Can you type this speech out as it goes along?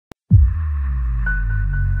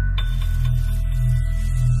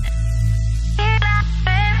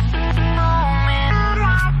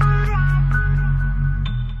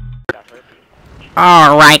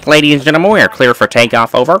Alright, ladies and gentlemen, we are clear for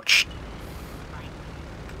takeoff, over.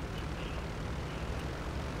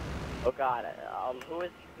 Oh god, who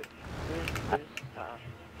is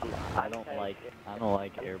I don't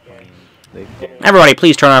like airplanes. Everybody,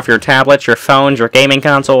 please turn off your tablets, your phones, your gaming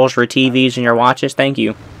consoles, your TVs, and your watches. Thank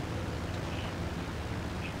you.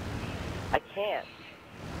 I can't.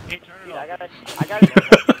 Dude, I gotta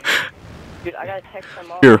dude, I gotta text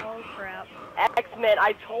them all. Here. Oh crap. X-Men,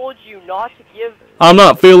 I told you not to give. I'm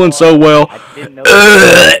not feeling so well. I didn't know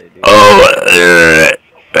that, dude. Oh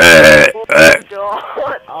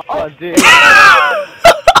god. Oh, dude.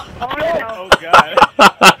 Oh god.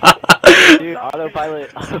 Dude,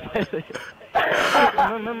 autopilot.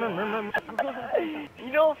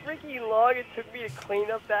 You know how freaking long it took me to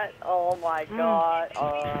clean up that? Oh my god.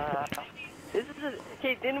 This is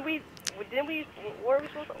okay, didn't we, where are we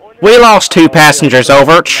supposed to order? We lost 2 passengers,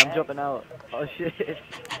 over. I'm jumping out. Oh shit.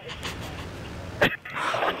 I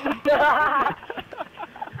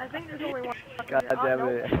think there's only one. God damn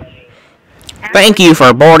it. Thank you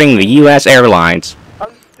for boarding the U.S. Airlines.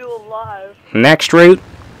 I'm still alive. Next route,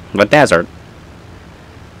 the desert.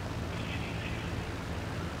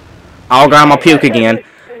 Oh god, I'm gonna puke again.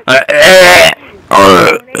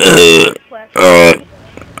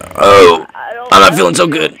 Oh, I'm not feeling so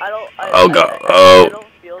good. Oh god. Oh.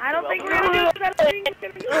 I don't think we're gonna do that.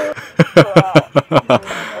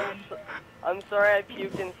 I'm sorry I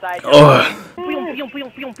puked inside. Oh. Oh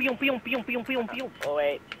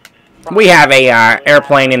wait. We have a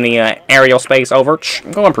airplane in the aerial space, over.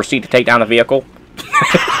 Go and proceed to take down the vehicle.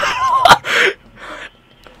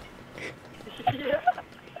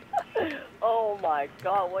 Oh my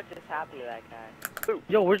god, what just happened to that guy? Ooh.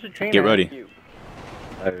 Yo, where's the train? Get ready.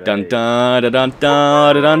 Right. Dun dun dun dun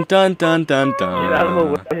dun dun dun dun Get out of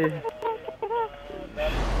dun. the way.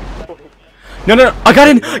 No, no, no, I got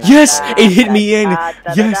in! Yes! It hit me in! Yes!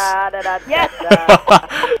 Yes!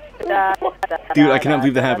 Dude, I cannot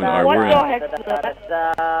believe that happened. Alright, What we're the in. heck was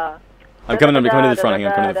that? I'm coming to the front. Hang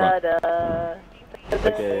on, I'm coming to the front.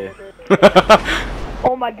 Okay.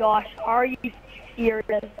 Oh my gosh, are you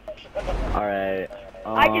serious? Alright.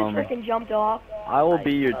 I just freaking jumped off. I will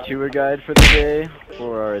be your tour guide for the day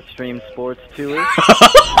for our extreme sports tour.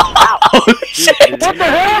 Oh, shit! What the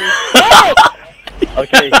hell?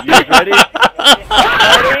 Okay, you guys ready?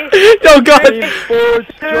 Oh, God! Extreme sports,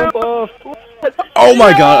 jump off. Oh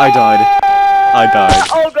my god, I died. I died.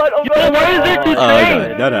 Oh god, oh god. Why is there 2 I trains?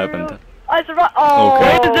 died. That happened. I survived. Oh. Okay.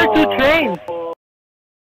 Why is there 2 trains?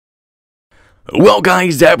 Well,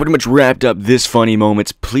 guys, that pretty much wrapped up this funny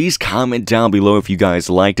moments. Please comment down below if you guys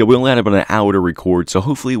liked it. We only had about an hour to record, so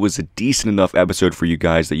hopefully it was a decent enough episode for you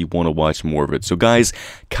guys that you want to watch more of it. So, guys,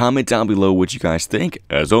 comment down below what you guys think.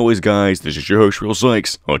 As always, guys, this is your host,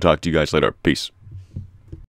 RealSykes. I'll talk to you guys later. Peace.